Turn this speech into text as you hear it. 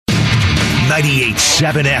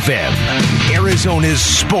98.7 FM, Arizona's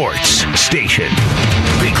sports station.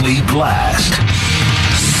 Bickley Blast.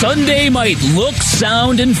 Sunday might look,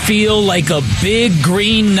 sound, and feel like a big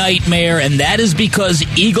green nightmare, and that is because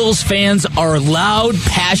Eagles fans are loud,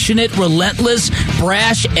 passionate, relentless,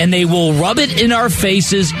 brash, and they will rub it in our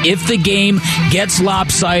faces if the game gets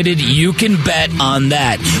lopsided. You can bet on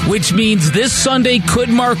that, which means this Sunday could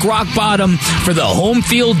mark rock bottom for the home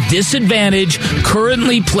field disadvantage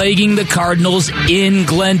currently plaguing the Cardinals in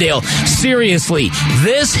Glendale. Seriously,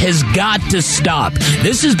 this has got to stop.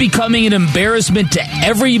 This is becoming an embarrassment to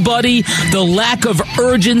everybody. The lack of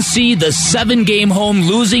urgency, the 7-game home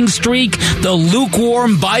losing streak, the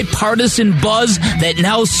lukewarm bipartisan buzz that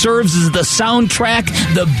now serves as the soundtrack,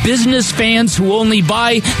 the business fans who only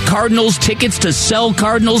buy Cardinals tickets to sell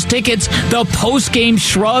Cardinals tickets, the post-game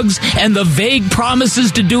shrugs, and the vague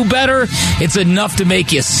promises to do better. It's enough to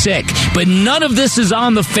make you sick. But none of this is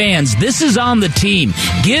on the fans. This is on the team.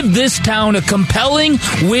 Give this town a compelling,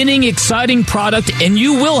 winning, exciting product, and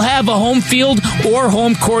you will have a home field or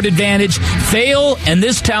home court advantage. Fail, and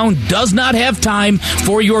this town does not have time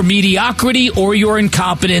for your mediocrity or your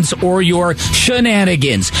incompetence or your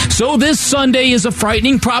shenanigans. So this Sunday is a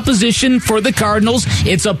frightening proposition for the Cardinals.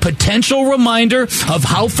 It's a potential reminder of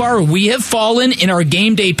how far we have fallen in our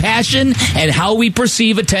game day passion and how we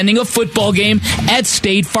perceive attending a football game at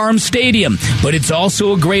State Farm Stadium. But it's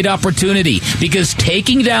also a great opportunity because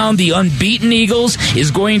taking down the unbeaten Eagles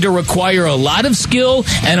is going to require a lot of skill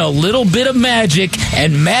and a little bit of magic,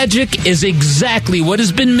 and magic is exactly what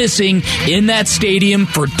has been missing in that stadium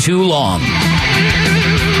for too long.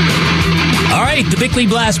 All right, the Bickley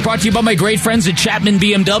Blast brought to you by my great friends at Chapman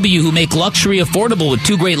BMW, who make luxury affordable with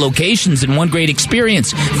 2 great locations and 1 great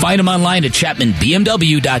experience. Find them online at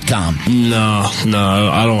ChapmanBMW.com. No,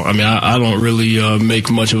 I don't. I mean, I don't really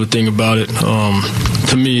make much of a thing about it.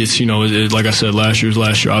 To me, it's like I said, last year.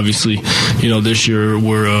 Obviously, this year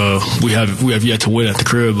we have yet to win at the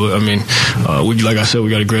crib. But I mean, like I said, we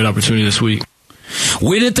got a great opportunity this week.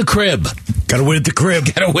 Win at the crib. Got to win at the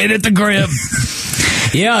crib. Got to win at the crib.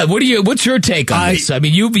 Yeah, what's your take on this? I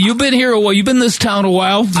mean, you've been here a while. You've been in this town a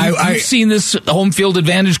while. You've seen this home field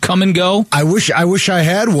advantage come and go. I wish I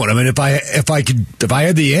had one. I mean, if I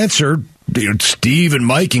had the answer, Steve and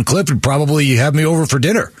Mike and Cliff would probably have me over for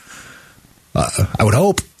dinner. I would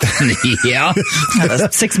hope. Yeah. Have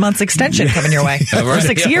a 6 months extension coming your way. Or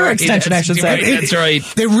 6-year extension, I should say. That's right.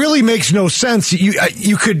 It really makes no sense.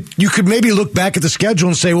 You could maybe look back at the schedule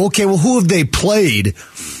and say, well, okay, who have they played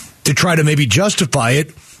to try to maybe justify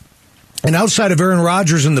it? And outside of Aaron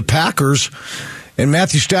Rodgers and the Packers and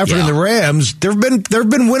Matthew Stafford and the Rams, there have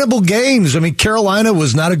been winnable games. I mean, Carolina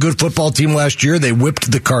was not a good football team last year. They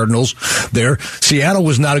whipped the Cardinals there. Seattle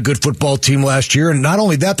was not a good football team last year. And not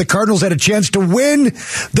only that, the Cardinals had a chance to win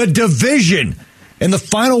the division in the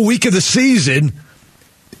final week of the season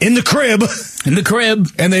in the crib. In the crib.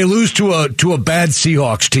 And they lose to a bad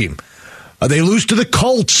Seahawks team. They lose to the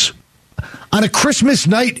Colts on a Christmas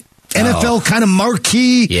night NFL kind of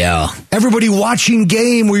marquee, everybody watching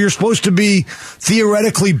game where you're supposed to be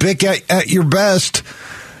theoretically big at your best,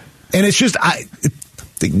 and it's just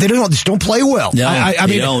they don't play well. No, I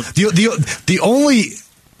mean, don't. The only,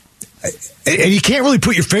 and you can't really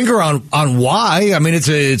put your finger on why. I mean, it's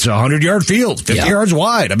a 100-yard field, 50 yards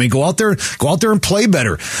wide. I mean, go out there and play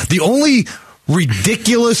better. The only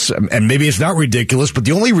ridiculous, and maybe it's not ridiculous, but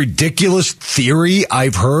the only ridiculous theory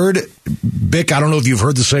I've heard, Bick, I don't know if you've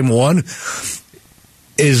heard the same one,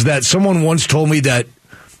 is that someone once told me that,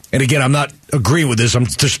 and again, I'm not agreeing with this, I'm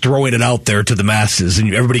just throwing it out there to the masses,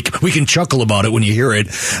 and everybody, we can chuckle about it when you hear it,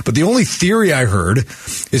 but the only theory I heard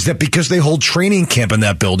is that because they hold training camp in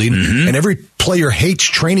that building, and every player hates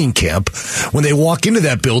training camp, when they walk into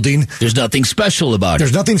that building, there's nothing special about it.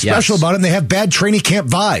 There's nothing special about it, and they have bad training camp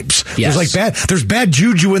vibes. Yes. There's bad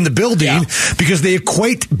juju in the building because they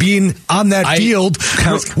equate being on that field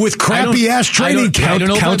with crappy ass training camp.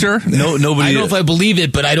 Nobody. I don't know if I believe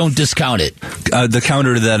it, but I don't discount it. The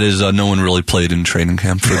counter to that is no one really played in training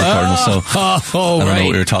camp for the Cardinals, so I don't know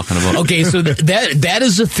what you're talking about. Okay, so that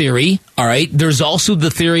is a theory. All right, there's also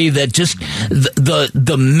the theory that just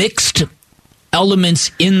the mixed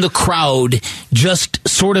elements in the crowd just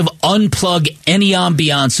sort of unplug any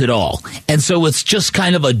ambiance at all. And so it's just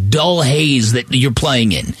kind of a dull haze that you're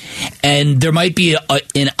playing in. And there might be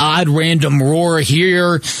an odd random roar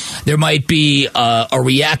here. There might be a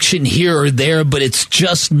reaction here or there, but it's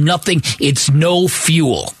just nothing. It's no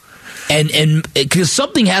fuel. And because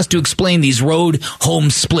something has to explain these road home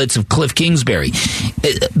splits of Cliff Kingsbury.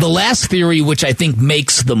 The last theory, which I think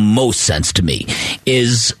makes the most sense to me,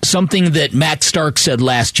 is something that Matt Stark said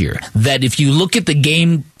last year, that if you look at the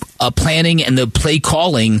game planning and the play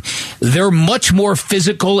calling, they're much more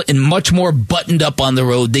physical and much more buttoned up on the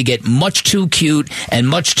road. They get much too cute and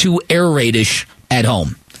much too air raid-ish at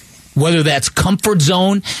home. Whether that's comfort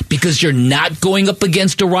zone because you're not going up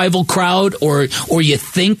against a rival crowd, or you're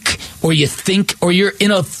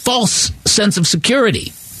in a false sense of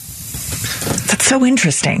security. That's so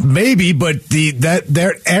interesting. Maybe, but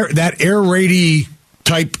that air raidy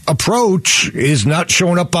type approach is not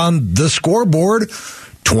showing up on the scoreboard.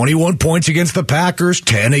 21 points against the Packers,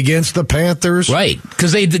 10 against the Panthers. Right,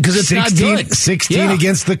 because it's 16, not good. 16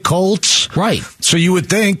 against the Colts. Right. So you would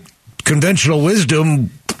think conventional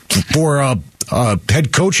wisdom for a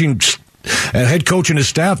head coach and his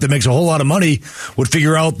staff that makes a whole lot of money would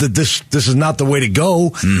figure out that this is not the way to go.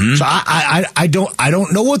 Mm-hmm. So I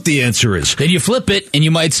don't know what the answer is. Then you flip it and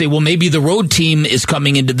you might say, well, maybe the road team is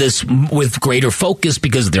coming into this with greater focus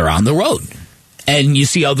because they're on the road. And you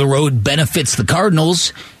see how the road benefits the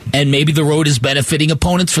Cardinals, and maybe the road is benefiting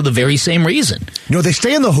opponents for the very same reason. They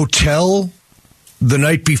stay in the hotel the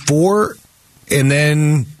night before, and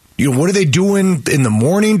then what are they doing in the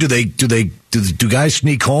morning? Do guys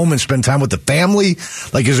sneak home and spend time with the family?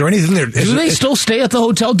 Like, is there anything there? Do they still stay at the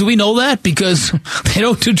hotel? Do we know that? Because they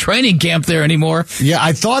don't do training camp there anymore. Yeah,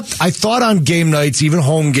 I thought on game nights, even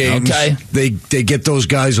home games, they get those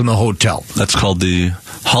guys in the hotel. That's called the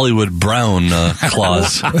Hollywood Brown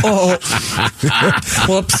clause.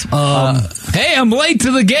 Whoops. Hey, I'm late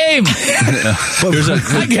to the game.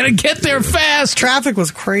 I gotta get there fast. Traffic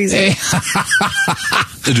was crazy.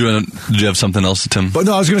 Did you have something else, Tim? But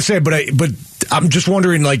no, I was going to say, but I'm just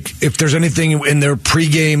wondering, like, if there's anything in their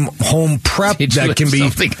pregame home prep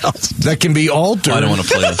that can be altered. I don't want to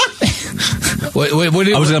play this.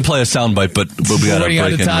 I was going to play a soundbite, but we got to break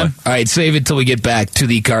anyway. All right, save it till we get back to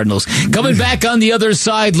the Cardinals. Coming back on the other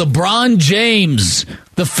side, LeBron James,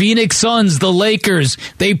 the Phoenix Suns, the Lakers.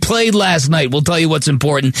 They played last night. We'll tell you what's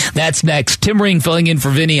important. That's next. Tim Ring filling in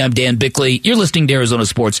for Vinny. I'm Dan Bickley. You're listening to Arizona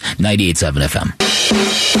Sports 98.7 FM.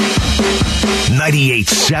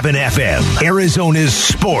 98.7 FM, Arizona's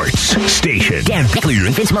sports station. Dan Bickley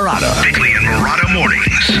and Vince Marotta. Bickley and Marotta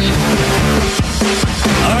mornings.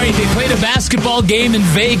 All right, they played a basketball game in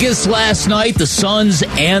Vegas last night. The Suns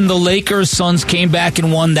and the Lakers. Suns came back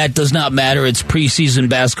and won. That does not matter. It's preseason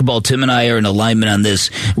basketball. Tim and I are in alignment on this.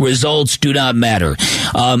 Results do not matter.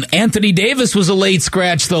 Anthony Davis was a late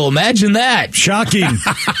scratch, though. Imagine that. Shocking.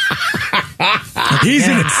 He's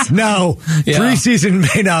in it. Now, preseason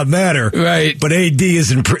may not matter. Right. But AD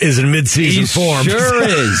is in midseason form. Sure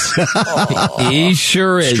is. He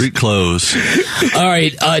sure is. Street clothes. All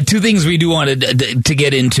right. Two things we do want to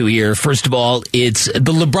get into here. First of all, it's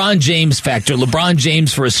the LeBron James factor. LeBron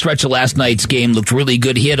James, for a stretch of last night's game, looked really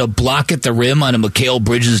good. He had a block at the rim on a Mikal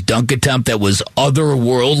Bridges dunk attempt that was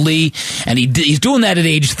otherworldly, and he's doing that at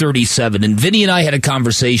age 37. And Vinny and I had a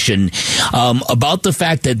conversation about the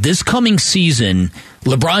fact that this coming season,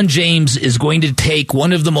 LeBron James is going to take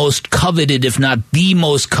one of the most coveted, if not the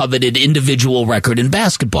most coveted, individual record in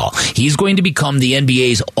basketball. He's going to become the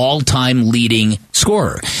NBA's all-time leading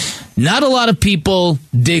scorer. Not a lot of people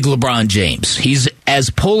dig LeBron James. He's as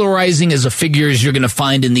polarizing as a figure as you're going to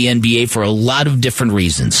find in the NBA for a lot of different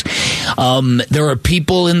reasons. There are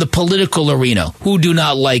people in the political arena who do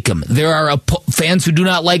not like him. There are fans who do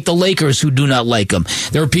not like the Lakers who do not like him.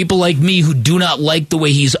 There are people like me who do not like the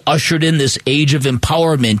way he's ushered in this age of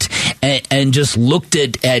empowerment and just looked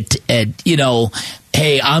at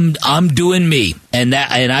hey, I'm doing me, and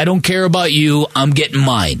I don't care about you. I'm getting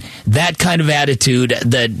mine. That kind of attitude,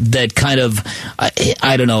 that kind of,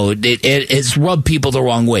 I don't know, it's rubbed people the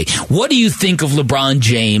wrong way. What do you think of LeBron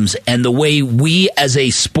James and the way we as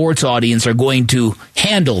a sports audience are going to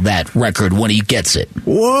handle that record when he gets it?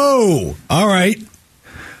 Whoa! All right.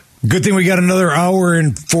 Good thing we got another hour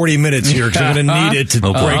and 40 minutes here because I'm going to need it to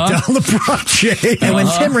break down LeBron James. And when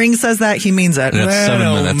Tim Ring says that, he means it. That's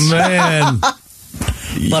 7 minutes. Man.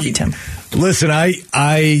 Love you, Tim. Listen, I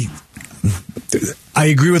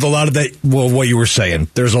agree with a lot of that. Well, what you were saying.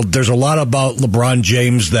 There's a lot about LeBron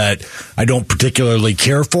James that I don't particularly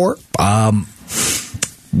care for.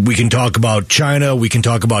 We can talk about China. We can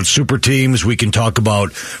talk about super teams. We can talk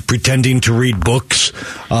about pretending to read books. We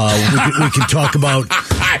can talk about.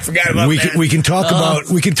 I forgot about that.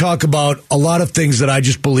 We can talk about a lot of things that I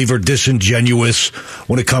just believe are disingenuous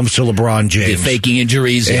when it comes to LeBron James. The faking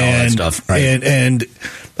injuries and all that stuff. Right. And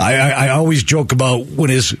I always joke about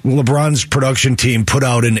when LeBron's production team put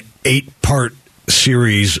out an 8-part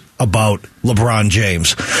series about LeBron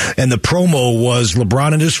James, and the promo was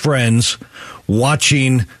LeBron and his friends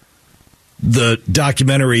watching the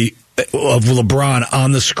documentary of LeBron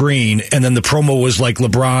on the screen, and then the promo was like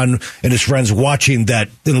LeBron and his friends watching that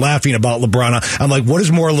and laughing about LeBron. I'm like, what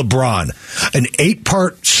is more LeBron? An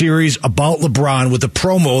 8-part series about LeBron with a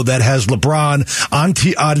promo that has LeBron on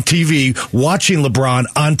TV, watching LeBron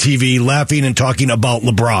on TV, laughing and talking about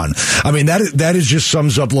LeBron. I mean, that is just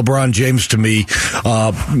sums up LeBron James to me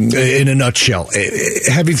in a nutshell.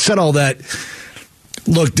 Having said all that,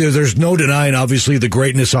 look, there's no denying, obviously, the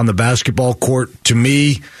greatness on the basketball court. To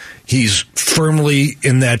me, he's firmly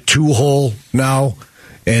in that 2-hole now,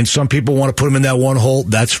 and some people want to put him in that 1 hole.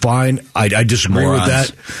 That's fine. I disagree with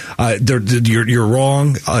that. You're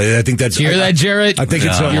wrong. I think that's... You hear that, Jarrett? I think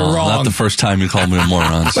you're wrong. Not the first time you called me a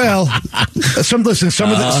moron. Well, some of this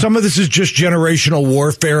is just generational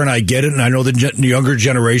warfare, and I get it, and I know the younger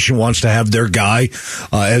generation wants to have their guy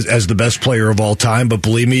as the best player of all time, but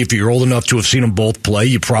believe me, if you're old enough to have seen them both play,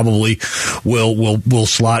 you probably will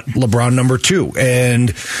slot LeBron number 2,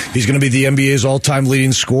 and he's going to be the NBA's all-time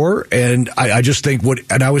leading scorer, and I just think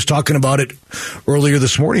and I was talking about it earlier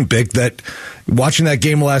this morning, Bick, that watching that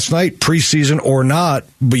game last night, preseason or not,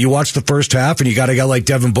 but you watch the first half and you got a guy like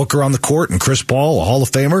Devin Booker on the court and Chris Paul, a Hall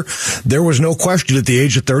of Famer. There was no question at the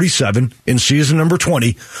age of 37 in season number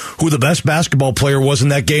 20 who the best basketball player was in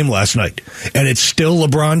that game last night. And it's still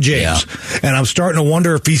LeBron James. Yeah. And I'm starting to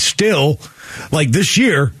wonder if he's still, like this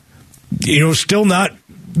year, still not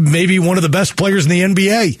maybe one of the best players in the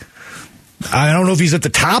NBA. I don't know if he's at the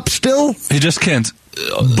top still. He just can't.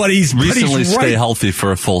 But he's recently right. stay healthy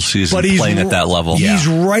for a full season playing at that level. He's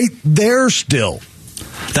right there still.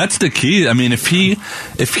 That's the key. I mean, if he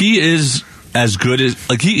is as good as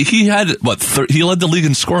he had he led the league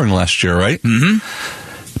in scoring last year, right? Mm-hmm.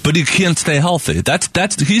 But he can't stay healthy.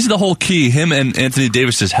 He's the whole key. Him and Anthony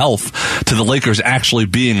Davis's health to the Lakers actually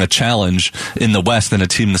being a challenge in the West and a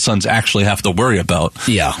team the Suns actually have to worry about.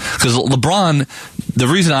 Yeah, because LeBron.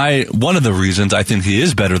 One of the reasons I think he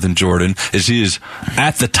is better than Jordan is he is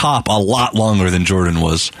at the top a lot longer than Jordan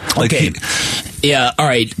was. Yeah, all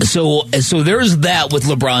right. So there's that with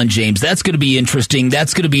LeBron James. That's going to be interesting.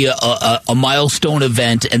 That's going to be a milestone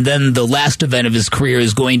event. And then the last event of his career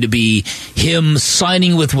is going to be him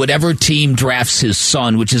signing with whatever team drafts his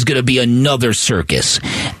son, which is going to be another circus.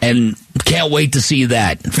 And can't wait to see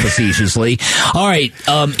that, facetiously. All right,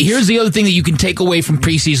 here's the other thing that you can take away from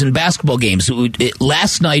preseason basketball games.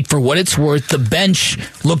 Last night, for what it's worth, the bench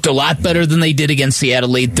looked a lot better than they did against the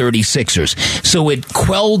Adelaide 36ers. So it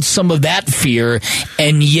quelled some of that fear,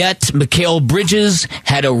 and yet Mikal Bridges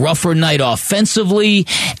had a rougher night offensively,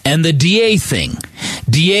 and the DA thing.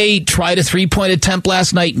 DA tried a three-point attempt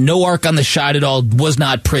last night, no arc on the shot at all, was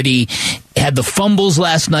not pretty. Had the fumbles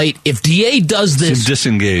last night. If DA does this... Seemed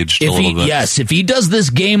disengaged a little bit. Yes, if he does this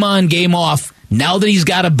game on, game off, now that he's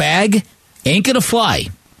got a bag, ain't going to fly.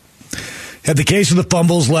 Had the case of the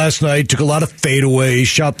fumbles last night, took a lot of fadeaways,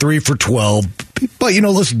 shot 3 for 12. But,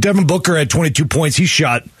 listen, Devin Booker had 22 points. He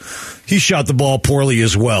shot the ball poorly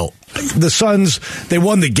as well. The Suns, they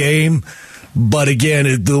won the game. But again,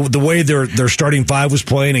 the way their starting 5 was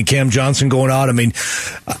playing and Cam Johnson going out, I mean,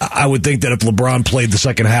 I would think that if LeBron played the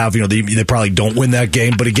second half, they probably don't win that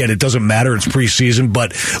game. But again, it doesn't matter. It's preseason.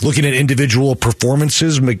 But looking at individual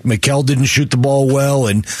performances, Mikal didn't shoot the ball well.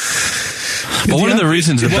 But one of the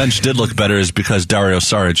reasons the bench did look better is because Dario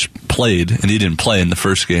Saric played, and he didn't play in the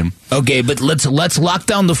first game. Okay, but let's lock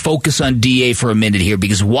down the focus on DA for a minute here,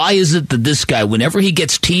 because why is it that this guy, whenever he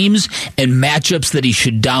gets teams and matchups that he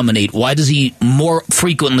should dominate, why does he more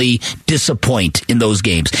frequently disappoint in those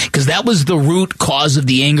games? Because that was the root cause of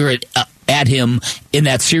the anger at him in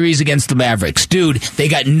that series against the Mavericks. Dude, they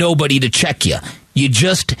got nobody to check you. You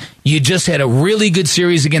just had a really good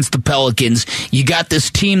series against the Pelicans. You got this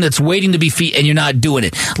team that's waiting to be beat, and you're not doing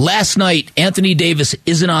it. Last night, Anthony Davis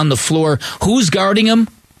isn't on the floor. Who's guarding him?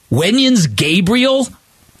 Wenyans Gabriel?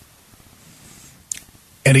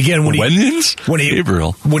 And again, when he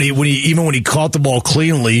caught the ball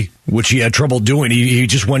cleanly, which he had trouble doing, he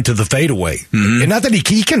just went to the fadeaway. Mm-hmm. And not that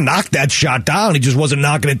he can knock that shot down, he just wasn't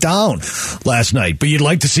knocking it down last night. But you'd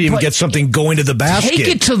like to see him get something going to the basket. Take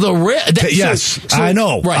it to the rim. Yes, I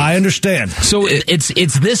know. Right. I understand. So it's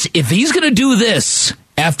this. If he's going to do this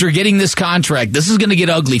after getting this contract, this is going to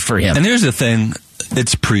get ugly for him. And here's the thing: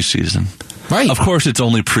 it's preseason. Right. Of course, it's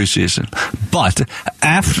only preseason. But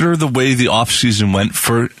after the way the offseason went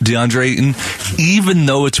for DeAndre Ayton, even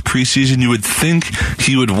though it's preseason, you would think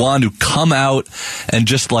he would want to come out and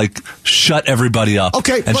just shut everybody up.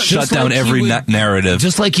 Okay, and shut down every narrative.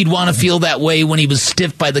 Just like he'd want to feel that way when he was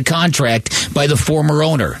stiffed by the contract by the former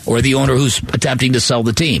owner or the owner who's attempting to sell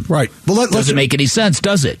the team. Right. Well, doesn't make any sense,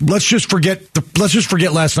 does it? Let's just forget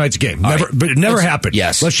last night's game. But it never happened.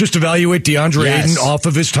 Yes. Let's just evaluate DeAndre Ayton off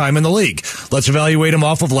of his time in the league. Let's evaluate him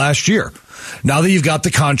off of last year. Now that you've got the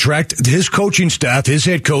contract, his coaching staff, his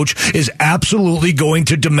head coach, is absolutely going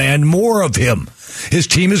to demand more of him. His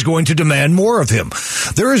team is going to demand more of him.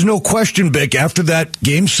 There is no question, Bick, after that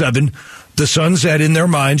Game 7, the Suns had in their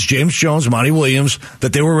minds, James Jones, Monty Williams,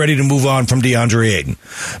 that they were ready to move on from DeAndre Ayton.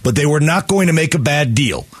 But they were not going to make a bad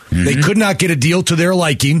deal. Mm-hmm. They could not get a deal to their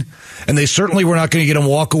liking, and they certainly were not going to let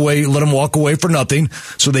him walk away for nothing,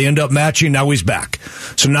 so they end up matching. Now he's back.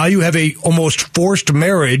 So now you have a almost forced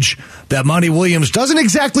marriage that Monty Williams doesn't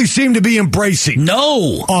exactly seem to be embracing.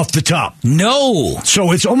 No. Off the top. No.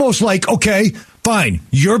 So it's almost like, okay, fine,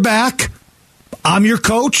 you're back, I'm your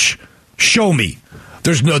coach, show me.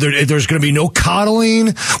 There's going to be no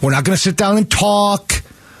coddling. We're not going to sit down and talk.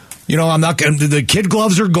 I'm not going to, the kid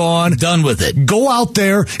gloves are gone. Done with it. Go out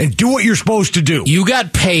there and do what you're supposed to do. You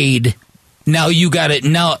got paid. Now you got it.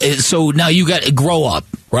 Now you got to grow up,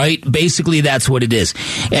 right? Basically, that's what it is.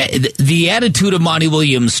 The attitude of Monty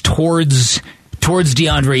Williams towards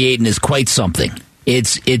DeAndre Ayton is quite something.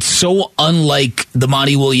 It's so unlike the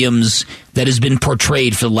Monty Williams that has been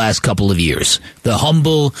portrayed for the last couple of years. The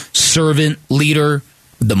humble servant leader,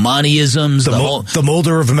 the Montyisms, the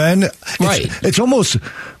molder of men. Right. It's almost,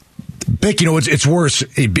 Bick, it's worse,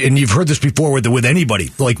 and you've heard this before with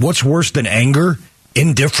anybody. What's worse than anger?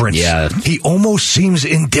 Indifference. Yeah. He almost seems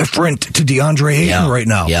indifferent to DeAndre Ayton right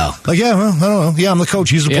now. Yeah. I don't know. Yeah, I'm the coach.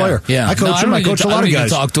 He's the player. Yeah. I coach him. I coach a lot of guys.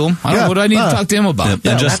 Talk to him. I don't know what I need to talk to him about.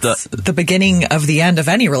 And just that's the beginning of the end of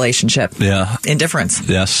any relationship. Yeah. Indifference.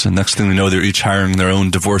 Yes. And next thing we know, they're each hiring their own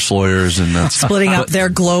divorce lawyers and splitting up their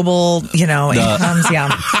global, incomes.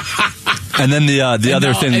 Yeah. And then the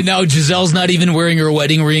other thing. And now Giselle's not even wearing her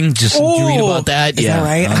wedding ring. Just read about that. Is that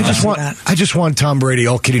right? I just want Tom Brady,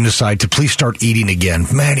 all kidding aside, to please start eating again.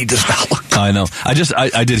 Man, he does not look. I know.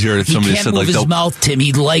 I did hear it. Somebody said move his mouth, Tim.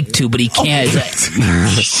 He'd like to, but he can't.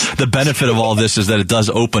 The benefit of all this is that it does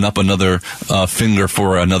open up another finger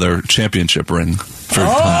for another championship ring for Tom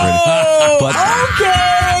Brady. But,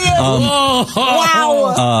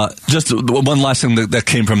 wow. Just one last thing that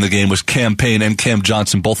came from the game was Cam Payne and Cam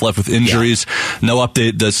Johnson both left with injuries. Yeah. No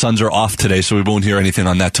update. The Suns are off today, so we won't hear anything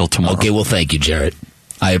on that till tomorrow. Okay, well, thank you, Jarrett.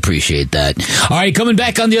 I appreciate that. All right, coming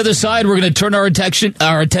back on the other side, we're going to turn our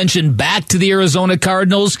attention back to the Arizona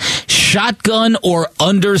Cardinals. Shotgun or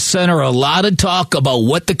under center, a lot of talk about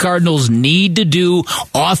what the Cardinals need to do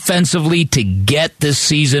offensively to get this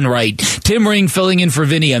season right. Tim Ring filling in for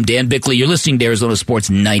Vinny. I'm Dan Bickley. You're listening to Arizona Sports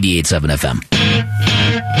 98.7 FM.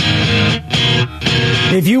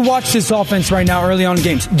 If you watch this offense right now early on in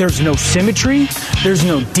games, there's no symmetry, there's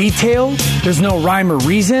no detail, there's no rhyme or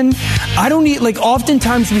reason. I don't need,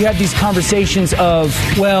 oftentimes we have these conversations of,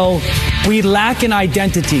 we lack an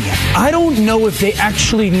identity. I don't know if they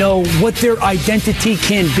actually know what their identity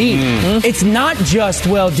can be. Mm-hmm. It's not just,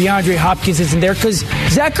 DeAndre Hopkins isn't there because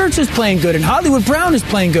Zach Ertz is playing good and Hollywood Brown is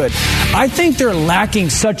playing good. I think they're lacking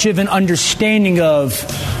such of an understanding of,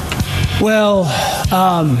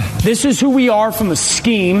 this is who we are from a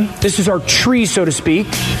scheme. This is our tree, so to speak.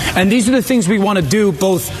 And these are the things we want to do,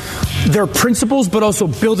 both their principles, but also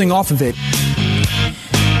building off of it.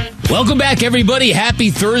 Welcome back, everybody.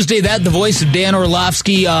 Happy Thursday. That's the voice of Dan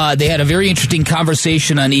Orlovsky. They had a very interesting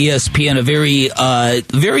conversation on ESPN, a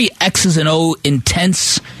very X's and O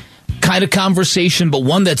intense kind of conversation, but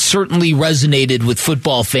one that certainly resonated with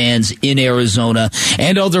football fans in Arizona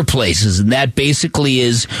and other places. And that basically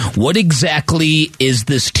is, what exactly is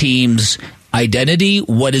this team's identity?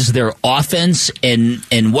 What is their offense?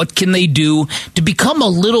 And what can they do to become a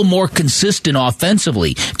little more consistent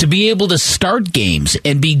offensively, to be able to start games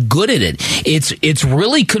and be good at it? It's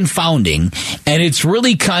really confounding, and it's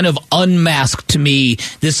really kind of unmasked to me,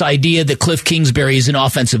 this idea that Cliff Kingsbury is an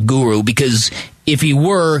offensive guru, because if he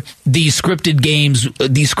were, these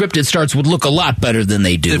scripted starts would look a lot better than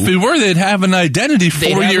they do. If he were, they'd have an identity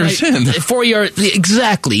 4 years in. 4 years,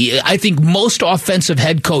 exactly. I think most offensive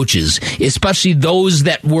head coaches, especially those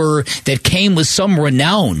that came with some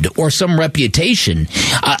renown or some reputation,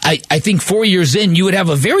 I think 4 years in, you would have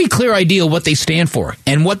a very clear idea what they stand for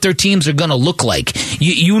and what their teams are going to look like.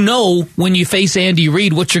 You know when you face Andy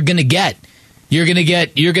Reid what you're going to get. You're gonna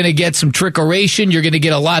get some trickeration. You're gonna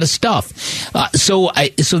get a lot of stuff. So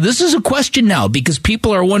this is a question now because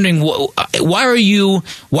people are wondering why are you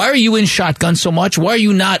in shotgun so much? Why are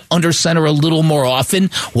you not under center a little more often?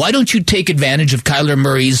 Why don't you take advantage of Kyler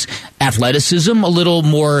Murray's athleticism a little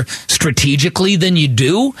more strategically than you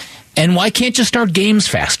do? And why can't you start games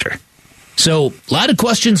faster? So a lot of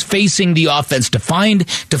questions facing the offense to find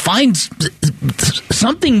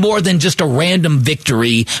something more than just a random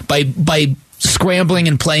victory by scrambling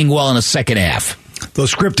and playing well in a second half.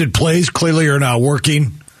 Those scripted plays clearly are not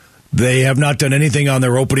working. They have not done anything on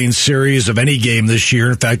their opening series of any game this year.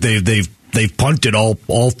 In fact, they've punted all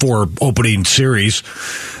 4 opening series.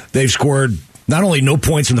 They've scored not only no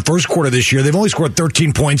points in the first quarter this year, they've only scored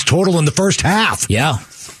 13 points total in the first half. Yeah.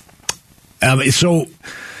 So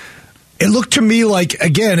it looked to me like,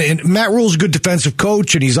 again, and Matt Rule's a good defensive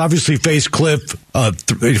coach, and he's obviously faced Cliff a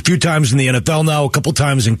few times in the NFL now, a couple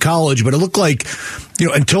times in college, but it looked like,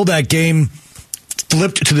 until that game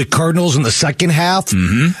flipped to the Cardinals in the second half,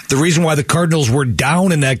 the reason why the Cardinals were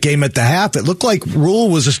down in that game at the half, it looked like Rule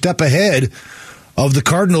was a step ahead of the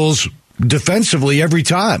Cardinals defensively every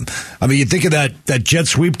time. I mean, you think of that jet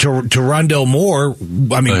sweep to Rondell Moore.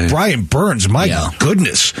 I mean, Brian Burns, my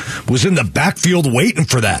goodness, was in the backfield waiting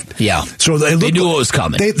for that. Yeah. So they knew it was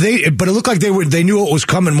coming. But it looked like they knew it was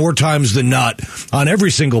coming more times than not on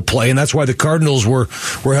every single play, and that's why the Cardinals were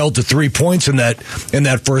held to 3 points in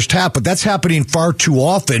that first half. But that's happening far too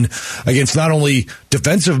often against not only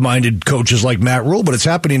defensive-minded coaches like Matt Rule, but it's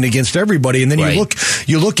happening against everybody. And then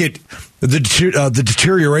you look at the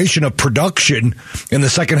deterioration of production in the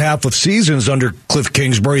second half of seasons under Cliff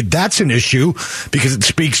Kingsbury. That's an issue because it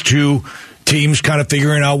speaks to teams kind of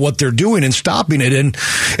figuring out what they're doing and stopping it. And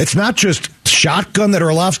it's not just shotgun that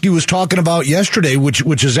Orlovsky was talking about yesterday,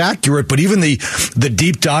 which is accurate, but even the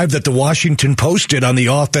deep dive that the Washington Post did on the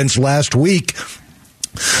offense last week.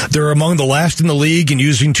 They're among the last in the league in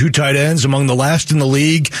using 2 tight ends, among the last in the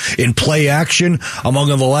league in play action, among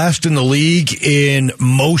the last in the league in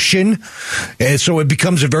motion. And so it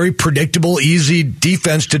becomes a very predictable, easy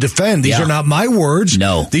defense to defend. These are not my words.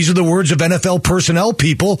 No. These are the words of NFL personnel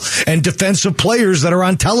people and defensive players that are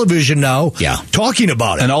on television now talking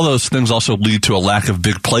about it. And all those things also lead to a lack of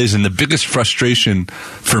big plays. And the biggest frustration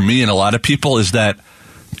for me and a lot of people is that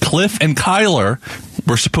Cliff and Kyler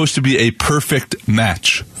were supposed to be a perfect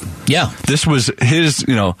match. Yeah. This was his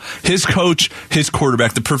coach, his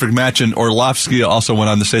quarterback, the perfect match, and Orlovsky also went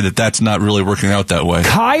on to say that that's not really working out that way.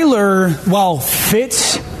 Kyler, while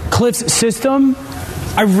fits Cliff's system,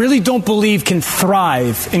 I really don't believe can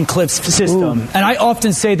thrive in Cliff's system. And I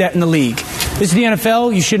often say that in the league. This is the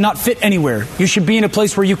NFL. You should not fit anywhere. You should be in a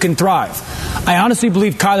place where you can thrive. I honestly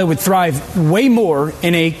believe Kyler would thrive way more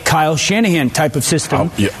in a Kyle Shanahan type of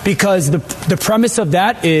system because the premise of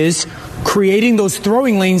that is creating those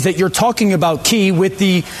throwing lanes that you're talking about, Key, with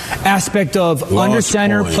the aspect of under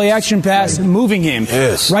center, play action pass, moving him.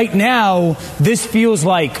 Yes. Right now, this feels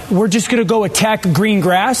like we're just going to go attack green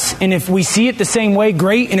grass, and if we see it the same way,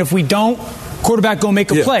 great, and if we don't, quarterback go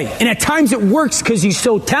make a play. And at times it works because he's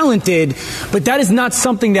so talented, but that is not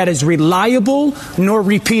something that is reliable nor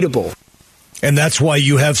repeatable. And that's why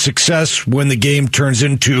you have success when the game turns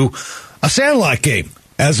into a sandlot game,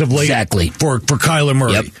 as of late for Kyler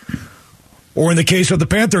Murray. Yep. Or in the case of the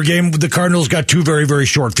Panther game, the Cardinals got 2 very, very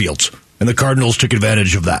short fields, and the Cardinals took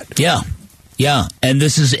advantage of that. Yeah. Yeah, and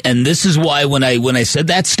this is why when I said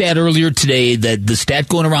that stat earlier today, that the stat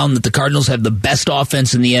going around that the Cardinals have the best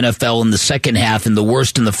offense in the NFL in the second half and the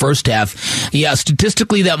worst in the first half. Yeah,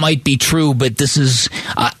 statistically that might be true, but this is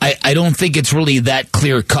I don't think it's really that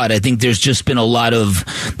clear cut. I think there's been a lot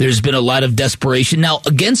of desperation. Now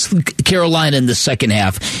against Carolina in the second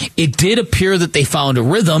half, it did appear that they found a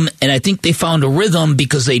rhythm, and I think they found a rhythm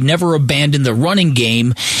because they never abandoned the running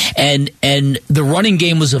game, and the running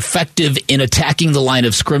game was effective in attacking the line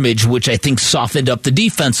of scrimmage, which I think softened up the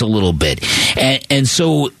defense a little bit. And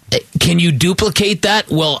so can you duplicate that?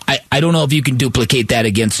 Well, I don't know if you can duplicate that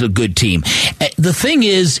against a good team. The thing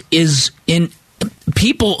is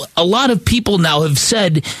a lot of people now have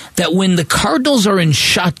said that when the Cardinals are in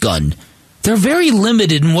shotgun, they're very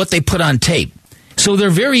limited in what they put on tape. So they're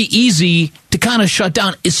very easy to kind of shut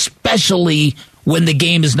down, especially when the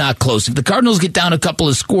game is not close. If the Cardinals get down a couple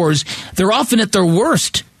of scores, they're often at their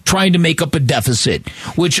worst trying to make up a deficit,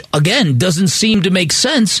 which again doesn't seem to make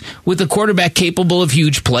sense with a quarterback capable of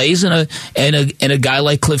huge plays and a guy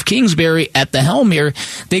like Cliff Kingsbury at the helm here.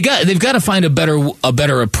 They've got to find a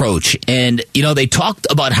better approach. And they talked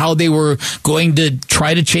about how they were going to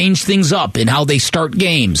try to change things up and how they start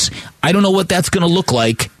games. I don't know what that's going to look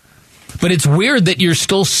like, but it's weird that you're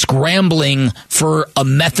still scrambling for a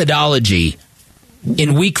methodology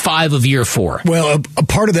in week 5 of year 4? Well, a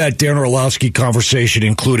part of that Darren Orlovsky conversation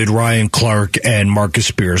included Ryan Clark and Marcus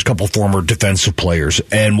Spears, a couple former defensive players.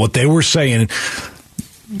 And what they were saying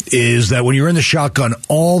is that when you're in the shotgun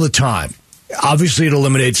all the time, obviously it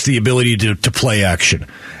eliminates the ability to play action.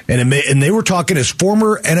 And they were talking as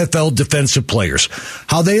former NFL defensive players,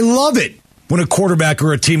 how they love it when a quarterback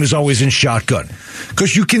or a team is always in shotgun.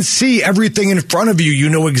 Because you can see everything in front of you. You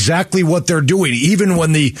know exactly what they're doing. Even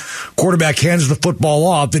when the quarterback hands the football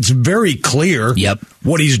off, it's very clear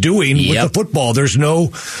what he's doing with the football. There's no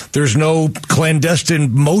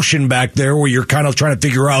clandestine motion back there where you're kind of trying to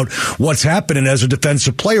figure out what's happening as a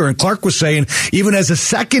defensive player. And Clark was saying, even as a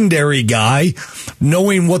secondary guy,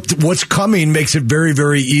 knowing what's coming makes it very,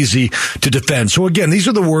 very easy to defend. So again, these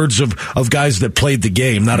are the words of guys that played the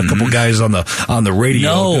game, not a couple guys on the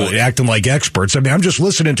radio acting like experts. I mean, I'm just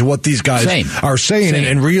listening to what these guys are saying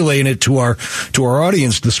and relaying it to our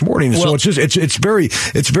audience this morning. Well, so it's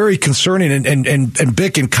very concerning. And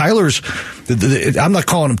Bick and Kyler's, I'm not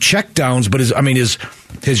calling them check downs, but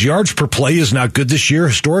his yards per play is not good this year.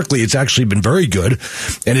 Historically, it's actually been very good.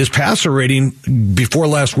 And his passer rating before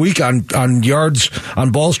last week on yards,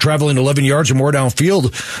 on balls traveling 11 yards or more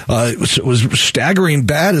downfield, was staggering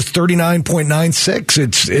bad. It's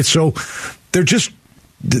 39.96. It's so they're just,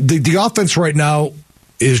 the offense right now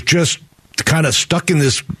is just kind of stuck in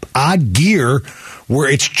this odd gear where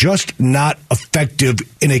it's just not effective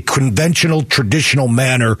in a conventional, traditional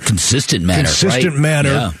manner. Consistent manner,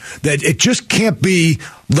 that it just can't be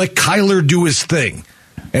let Kyler do his thing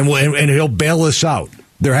and he'll bail us out.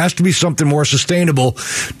 There has to be something more sustainable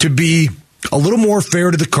to be a little more fair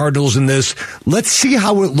to the Cardinals in this. Let's see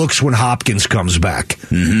how it looks when Hopkins comes back.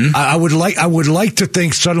 Mm-hmm. I would like to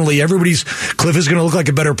think suddenly Cliff is going to look like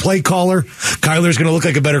a better play caller. Kyler's going to look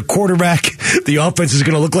like a better quarterback. The offense is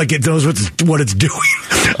going to look like it knows what it's doing.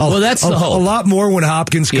 That's the hope. A lot more when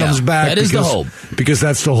Hopkins comes back. That is the hope. Because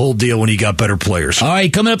that's the whole deal when you got better players. All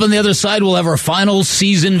right, coming up on the other side, we'll have our final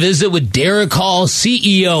season visit with Derrick Hall,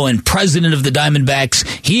 CEO and president of the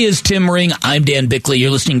Diamondbacks. He is Tim Ring. I'm Dan Bickley. You're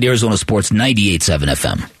listening to Arizona Sports 98.7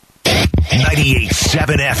 FM.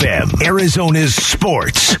 98.7 FM, Arizona's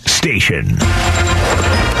sports station. Madam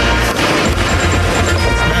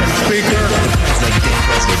Speaker,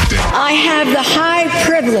 I have the high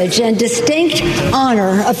privilege and distinct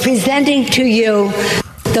honor of presenting to you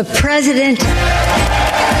the President.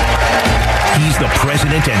 He's the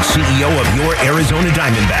president and CEO of your Arizona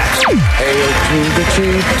Diamondbacks. Hail to the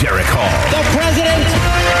chief. Derrick Hall. The President.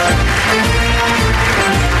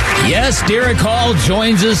 Yes, Derrick Hall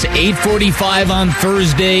joins us 8:45 on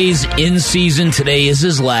Thursdays in season. Today is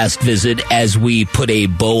his last visit as we put a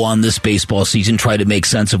bow on this baseball season, try to make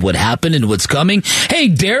sense of what happened and what's coming. Hey,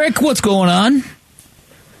 Derrick, what's going on?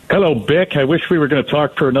 Hello, Bick. I wish we were going to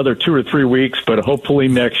talk for another 2 or 3 weeks, but hopefully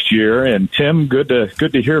next year. And Tim, good to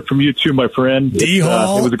hear from you too, my friend. It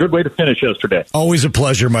was a good way to finish yesterday. Always a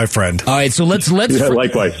pleasure, my friend. All right, so let's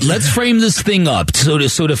likewise. Let's frame this thing up. So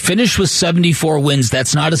to finish with 74 wins,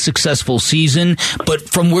 that's not a successful season, but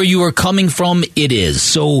from where you are coming from, it is.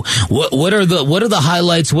 So what are the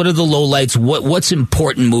highlights? What are the lowlights? What's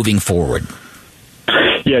important moving forward?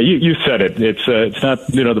 Yeah, you said it. It's not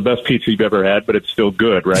the best pizza you've ever had, but it's still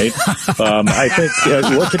good, right? I think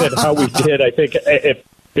looking at how we did, I think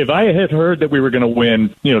if I had heard that we were going to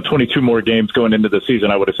win 22 more games going into the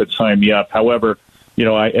season, I would have said sign me up. However,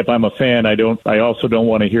 if I'm a fan, I also don't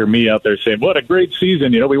want to hear me out there saying, what a great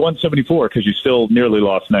season. We won 74 because you still nearly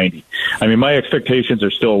lost 90. I mean, my expectations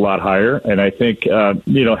are still a lot higher. And I think,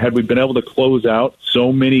 had we been able to close out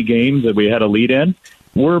so many games that we had a lead in,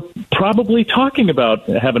 we're probably talking about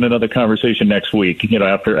having another conversation next week,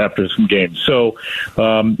 after some games. So,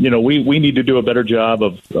 we need to do a better job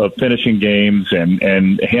of finishing games and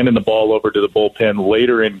handing the ball over to the bullpen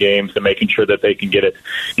later in games and making sure that they can get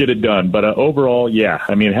it done. But overall, yeah,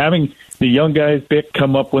 I mean, having the young guys, Bick,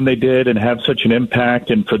 come up when they did and have such an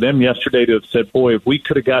impact, and for them yesterday to have said, boy, if we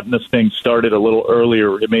could have gotten this thing started a little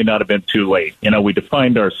earlier, it may not have been too late. We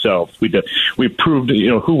defined ourselves. We proved,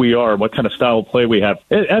 who we are, what kind of style of play we have.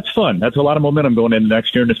 That's fun. That's a lot of momentum going into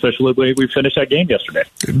next year, and especially the way we finished that game yesterday.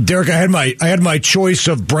 Derrick, I had my choice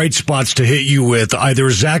of bright spots to hit you with,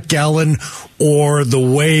 either Zach Gallen or the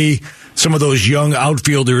way some of those young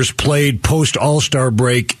outfielders played post All-Star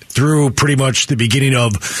break through pretty much the beginning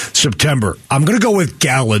of September. I'm going to go with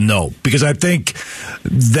Gallen, though, because I think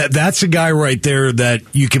that's a guy right there that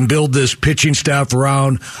you can build this pitching staff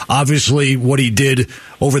around. Obviously, what he did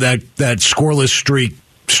over that scoreless streak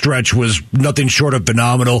stretch was nothing short of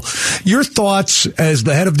phenomenal. Your thoughts as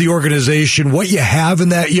the head of the organization, what you have in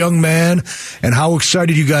that young man, and how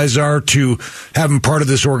excited you guys are to have him part of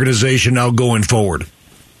this organization now going forward?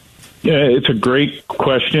 Yeah, it's a great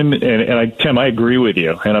question, and Tim, I agree with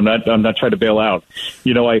you, and I'm not trying to bail out.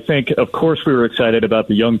 I think, of course, we were excited about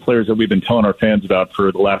the young players that we've been telling our fans about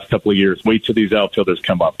for the last couple of years. Wait till these outfielders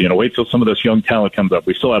come up. Wait till some of this young talent comes up.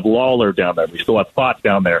 We still have Lawler down there. We still have Fott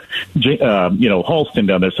down there. Halston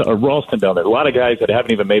down there. Ralston down there. A lot of guys that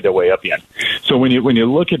haven't even made their way up yet. So when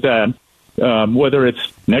you look at that. Whether it's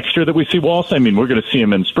next year that we see Walsh, we're going to see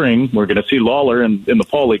him in spring. We're going to see Lawler in the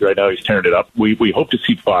fall league right now. He's tearing it up. We hope to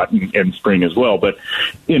see Fott in spring as well. But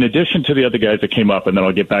in addition to the other guys that came up, and then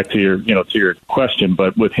I'll get back to your question,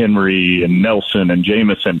 but with Henry and Nelson and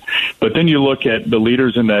Jamison. But then you look at the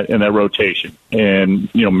leaders in that rotation, and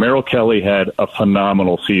Merrill Kelly had a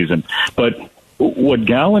phenomenal season, but what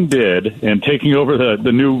Gallen did in taking over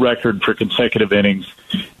the new record for consecutive innings,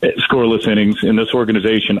 scoreless innings in this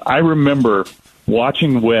organization, I remember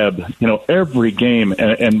watching Webb, every game,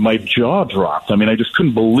 and my jaw dropped. I just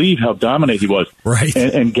couldn't believe how dominant he was. Right.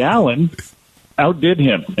 And Gallen outdid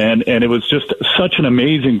him, and it was just such an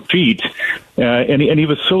amazing feat. And he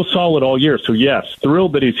was so solid all year. So yes,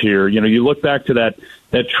 thrilled that he's here. You look back to that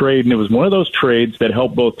trade, and it was one of those trades that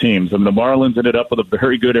helped both teams. The Marlins ended up with a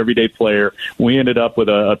very good everyday player. We ended up with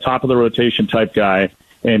a top of the rotation type guy.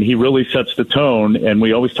 And he really sets the tone, and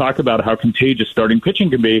we always talk about how contagious starting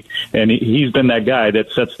pitching can be, and he's been that guy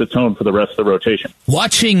that sets the tone for the rest of the rotation.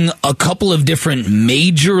 Watching a couple of different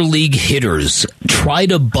major league hitters try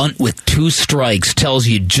to bunt with 2 strikes tells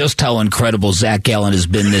you just how incredible Zach Gallen has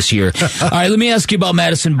been this year. All right, let me ask you about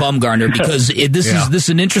Madison Bumgarner, because this is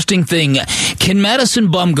an interesting thing. Can Madison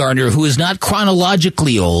Bumgarner, who is not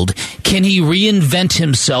chronologically old, can he reinvent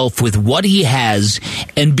himself with what he has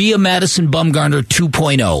and be a Madison Bumgarner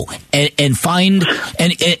 2.0 and find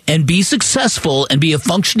and be successful and be a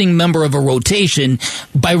functioning member of a rotation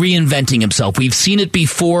by reinventing himself? We've seen it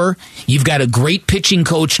before. You've got a great pitching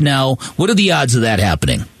coach now. What are the odds of that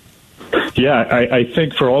happening? Yeah, I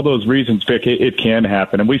think for all those reasons, Vic, it can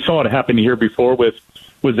happen. And we saw it happen here before with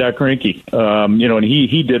Zach Greinke, and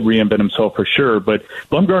he did reinvent himself for sure. But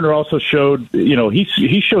Bumgarner also showed,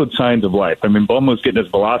 he showed signs of life. Bum was getting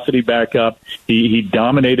his velocity back up. He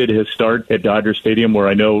dominated his start at Dodger Stadium, where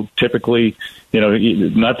I know typically,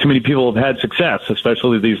 not too many people have had success,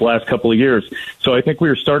 especially these last couple of years. So I think we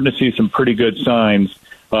were starting to see some pretty good signs.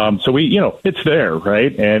 So it's there,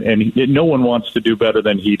 right? And no one wants to do better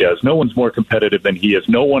than he does. No one's more competitive than he is.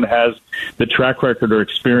 No one has the track record or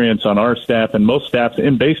experience on our staff and most staffs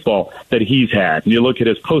in baseball that he's had. And you look at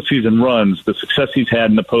his postseason runs, the success he's had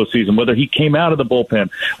in the postseason, whether he came out of the bullpen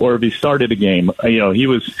or if he started a game. He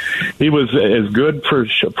was as good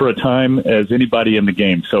for a time as anybody in the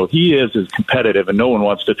game. So he is as competitive, and no one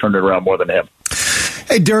wants to turn it around more than him.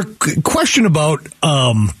 Hey, Derek, question about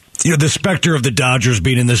the specter of the Dodgers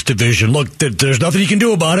being in this division. Look, there's nothing you can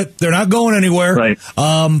do about it. They're not going anywhere. Right.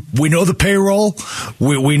 We know the payroll.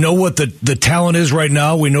 We know what the talent is right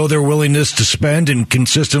now. We know their willingness to spend and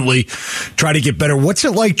consistently try to get better. What's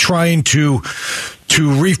it like trying to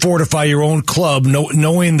refortify your own club,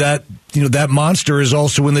 knowing that that monster is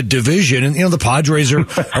also in the division, and the Padres are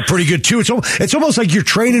pretty good too. It's almost like you're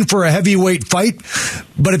training for a heavyweight fight,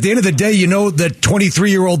 but at the end of the day, that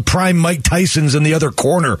 23-year-old prime Mike Tyson's in the other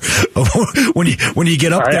corner when you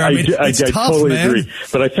get up there. It's tough, totally man. Agree.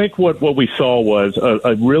 But I think what we saw was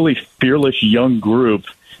a really fearless young group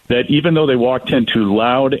that, even though they walked into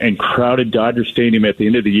loud and crowded Dodger Stadium at the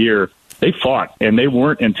end of the year, they fought, and they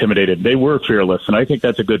weren't intimidated. They were fearless, and I think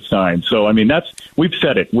that's a good sign. So, we've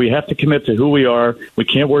said it. We have to commit to who we are. We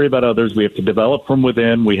can't worry about others. We have to develop from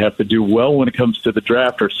within. We have to do well when it comes to the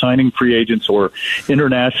draft or signing free agents or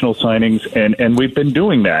international signings, and we've been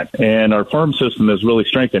doing that. And our farm system has really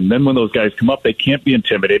strengthened. Then when those guys come up, they can't be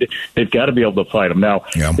intimidated. They've got to be able to fight them. Now,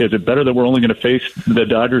 Is it better that we're only going to face the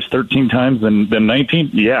Dodgers 13 times than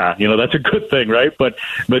 19? Yeah, that's a good thing, right? But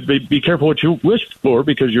be careful what you wish for,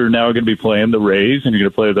 because you're now going to be playing the Rays, and you're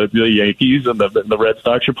going to play the Yankees and the Red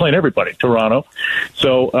Sox. You're playing everybody, Toronto.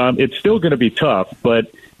 So it's still going to be tough,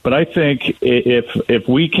 but I think if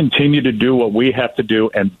we continue to do what we have to do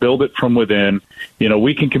and build it from within,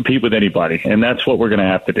 we can compete with anybody, and that's what we're going to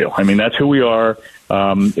have to do. That's who we are.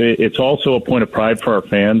 It's also a point of pride for our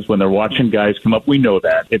fans when they're watching guys come up. We know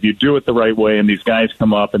that if you do it the right way and these guys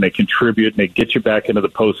come up and they contribute and they get you back into the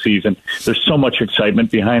postseason, there's so much excitement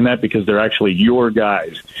behind that because they're actually your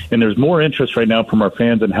guys. And there's more interest right now from our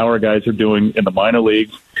fans in how our guys are doing in the minor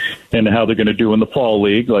leagues and how they're going to do in the fall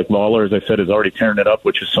league. Like Lawler, as I said, is already tearing it up,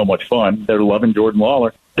 which is so much fun. They're loving Jordan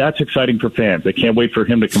Lawler. that's exciting for fans. They can't wait for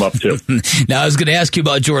him to come up too. Now, I was going to ask you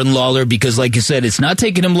about Jordan Lawler because, like you said, it's not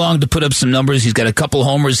taking him long to put up some numbers. He's got a couple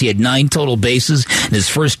homers. He had 9 total bases in his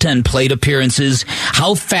first 10 plate appearances.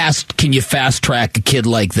 How fast can you fast track a kid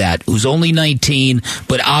like that who's only 19,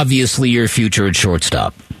 but obviously your future at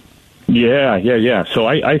shortstop? Yeah. So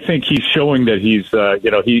I think he's showing that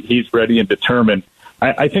he's ready and determined.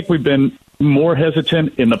 I think we've been more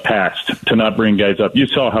hesitant in the past to not bring guys up. You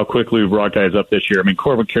saw how quickly we brought guys up this year. I mean,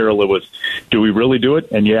 Corbin Carroll, do we really do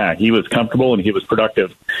it? And yeah, he was comfortable and he was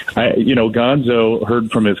productive. Gonzo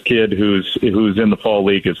heard from his kid who's in the fall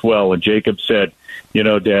league as well, and Jacob said,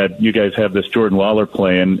 Dad, you guys have this Jordan Lawler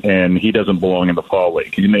playing, and he doesn't belong in the fall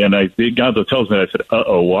league. And Gonzo tells me, I said,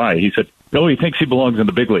 why? He said, no, he thinks he belongs in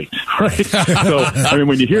the big leagues, right? So, I mean,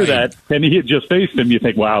 when you hear that, and he had just faced him, you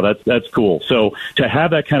think, wow, that's cool. So to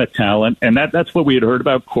have that kind of talent, and that's what we had heard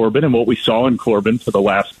about Corbin and what we saw in Corbin for the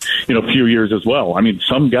last, few years as well. I mean,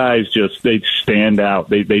 some guys they stand out.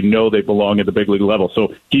 They know they belong at the big league level.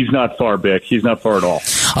 So he's not far, Bick. He's not far at all.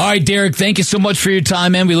 All right, Derrick, thank you so much for your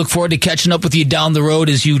time, man. We look forward to catching up with you down the road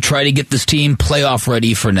as you try to get this team playoff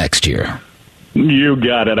ready for next year. You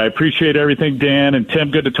got it. I appreciate everything, Dan and Tim.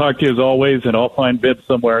 Good to talk to you as always, and I'll find Vince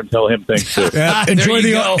somewhere and tell him thanks too. Enjoy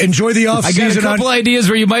the off season. I got a couple ideas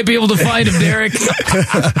where you might be able to find him, Derrick.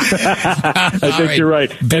 I think you're right.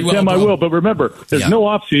 And Tim, I will. But remember, there's no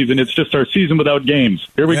off season. It's just our season without games.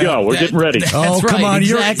 Here we go. We're getting ready. Oh, come on.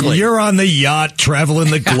 Exactly. You're on the yacht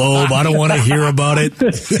traveling the globe. I don't want to hear about it.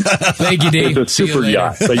 Thank you, Dave. It's a super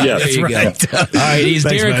yacht. But yes. There you go. All right. He's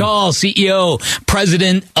Derrick Hall, CEO,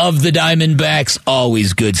 president of the Diamondbacks.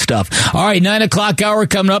 Always good stuff. All right, 9 o'clock hour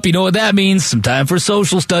coming up. You know what that means. Some time for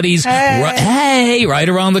social studies. Hey, right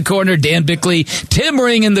around the corner. Dan Bickley, Tim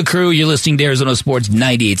Ring, and the crew. You're listening to Arizona Sports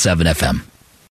 98.7 FM.